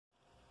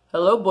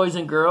Hello, boys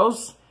and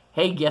girls.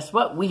 Hey, guess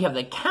what? We have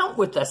the count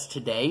with us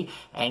today,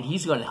 and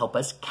he's going to help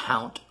us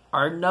count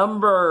our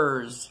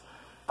numbers.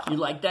 You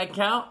like that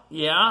count?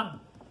 Yeah?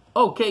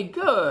 Okay,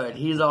 good.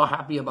 He's all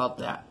happy about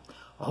that.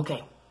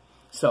 Okay,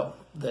 so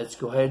let's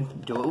go ahead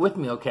and do it with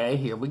me, okay?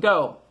 Here we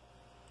go.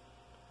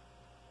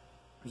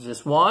 Is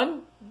this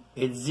 1?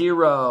 It's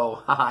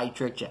 0. Haha, I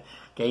tricked you.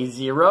 Okay,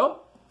 0,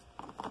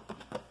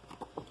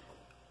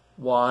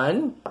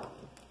 1,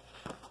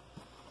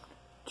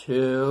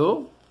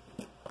 2,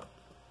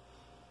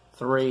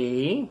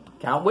 3,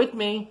 count with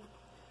me,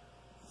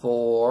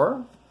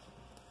 4,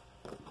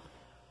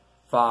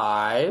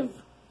 5,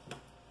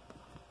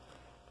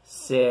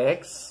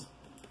 6,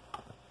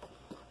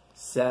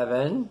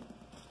 7,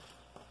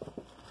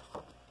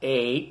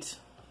 8,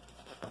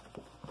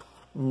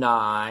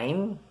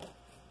 9,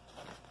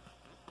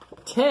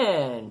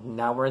 10.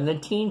 Now we're in the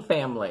teen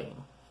family.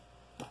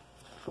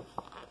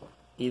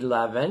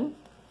 11,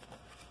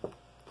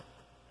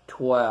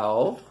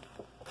 12,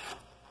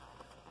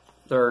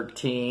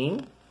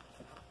 13,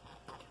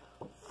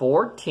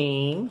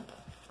 14,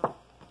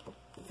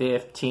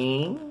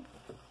 15,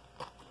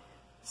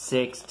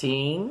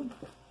 16,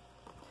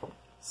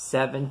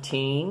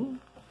 17,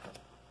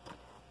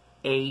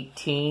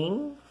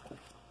 18,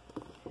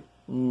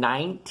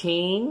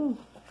 19,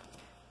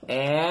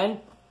 and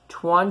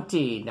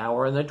 20. Now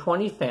we're in the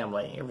 20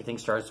 family. Everything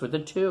starts with a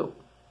 2.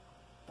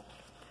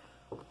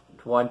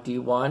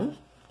 21,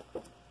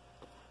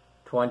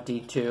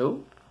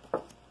 22,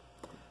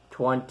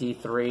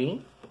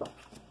 23,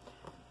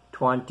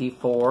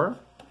 24,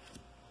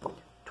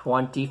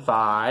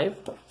 25,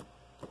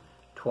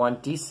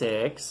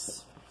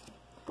 26,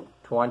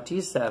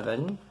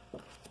 27,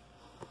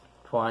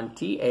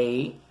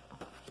 28,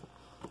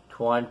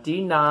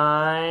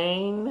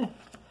 29,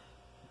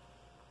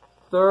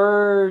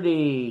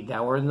 30.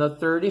 Now we're in the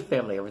 30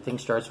 family. Everything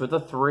starts with a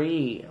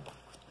 3.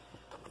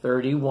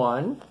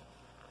 31,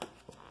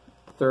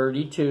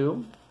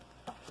 32,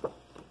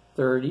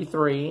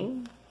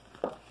 33,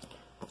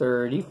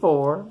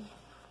 34,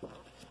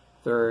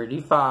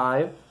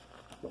 35,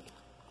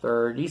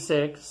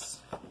 36,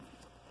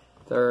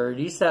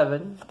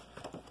 37,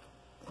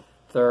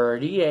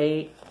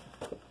 38,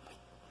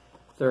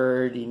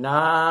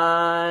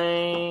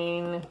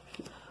 39,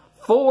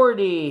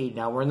 40.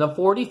 Now we're in the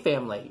 40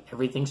 family.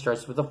 Everything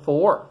starts with a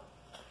 4.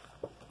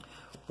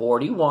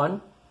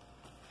 41,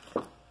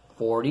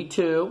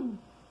 42,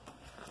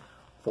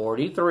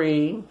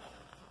 43,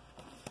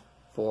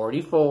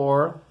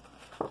 44,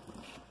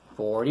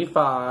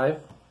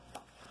 45,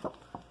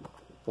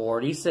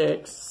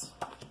 46,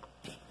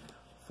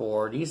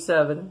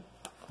 47,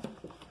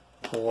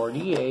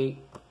 48,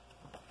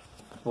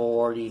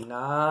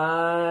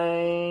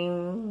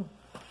 49,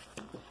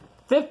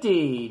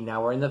 50.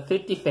 Now we're in the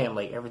 50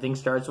 family. Everything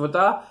starts with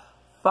a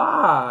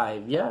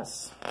 5.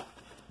 Yes.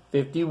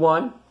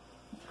 51,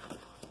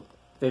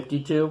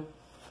 52,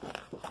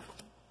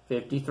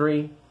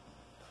 53,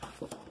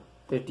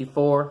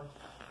 54,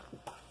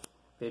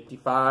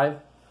 55,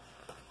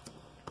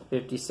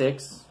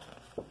 56,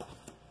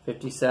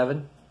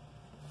 57,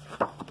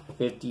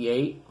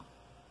 58,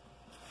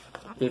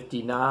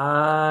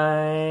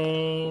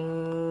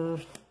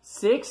 59,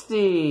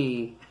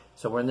 60.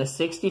 So we're in the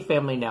 60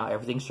 family now.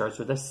 Everything starts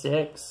with a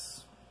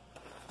 6.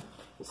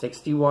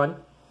 61,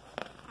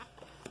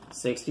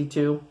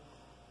 62,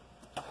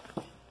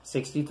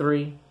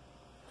 63,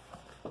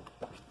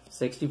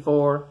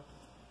 64,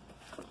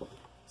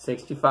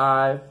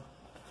 65,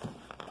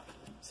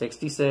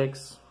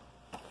 66,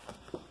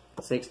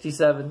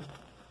 67,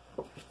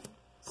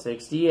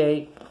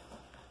 68,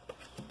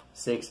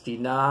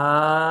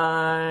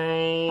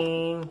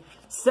 69,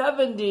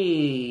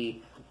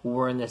 70.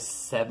 We're in the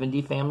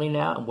 70 family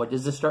now. And what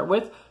does this start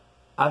with?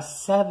 A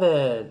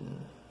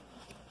 7.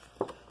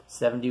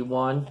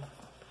 71,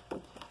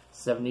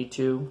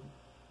 72,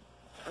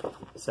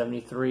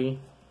 73,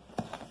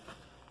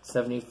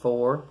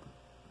 74,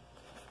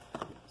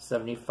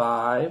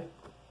 75,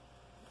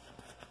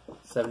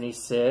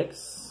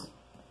 76,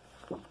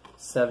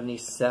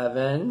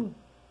 77,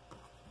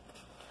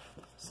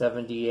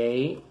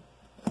 78,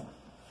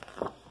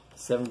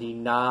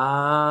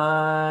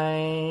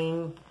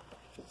 79,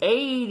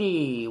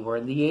 80. We're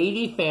in the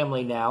 80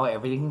 family now.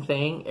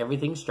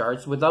 Everything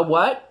starts with a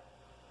what?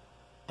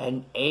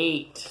 An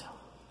 8.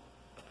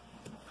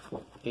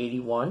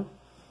 81,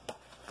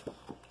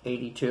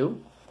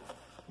 82,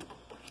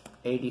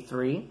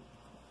 83,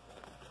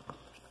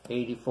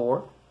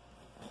 84,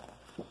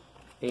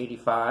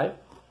 85,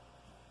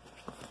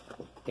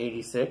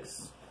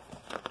 86,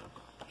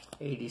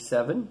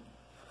 87,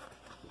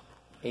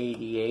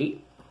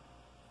 88,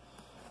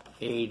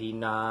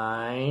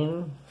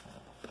 89,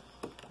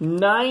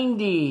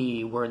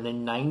 90. We're in the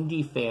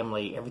 90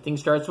 family. Everything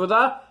starts with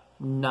a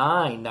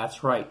 9.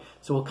 That's right.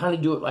 So we'll kind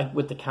of do it like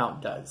what the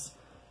count does.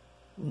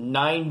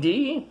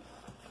 90,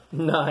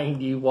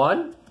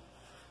 91,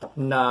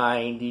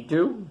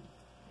 92,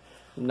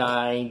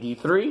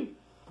 93,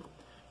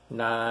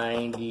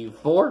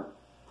 94,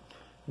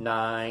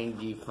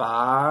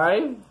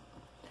 95,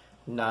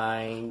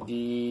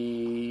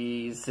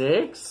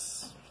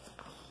 96,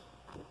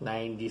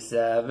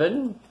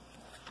 97,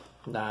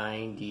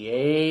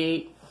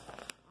 98,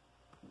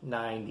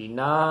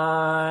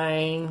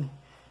 99,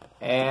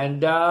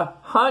 and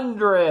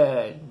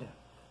 100.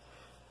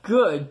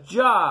 Good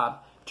job.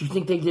 Do you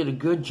think they did a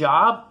good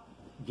job?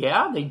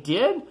 Yeah, they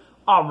did?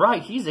 All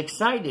right, he's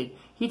excited.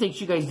 He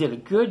thinks you guys did a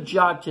good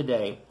job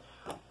today.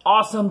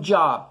 Awesome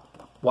job.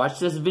 Watch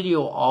this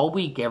video all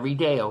week, every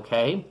day,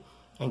 okay?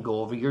 And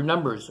go over your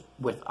numbers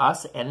with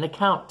us and the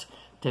count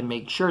to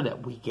make sure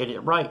that we get it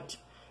right.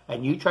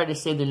 And you try to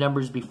say the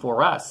numbers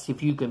before us, see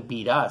if you can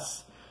beat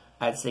us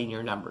at saying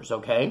your numbers,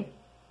 okay?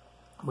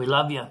 We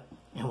love you,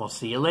 and we'll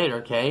see you later,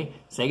 okay?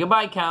 Say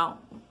goodbye, Count.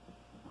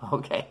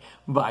 Okay,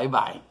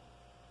 bye-bye.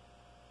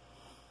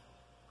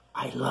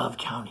 I love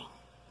counting.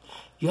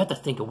 You have to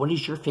think of what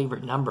is your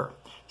favorite number.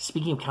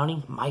 Speaking of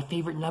counting, my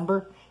favorite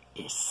number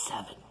is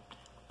 7.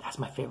 That's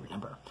my favorite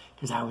number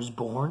because I was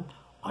born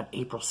on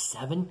April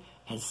 7,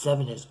 and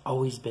 7 has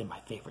always been my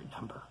favorite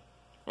number.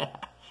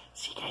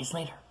 See you guys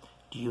later.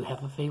 Do you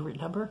have a favorite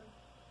number?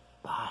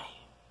 Bye.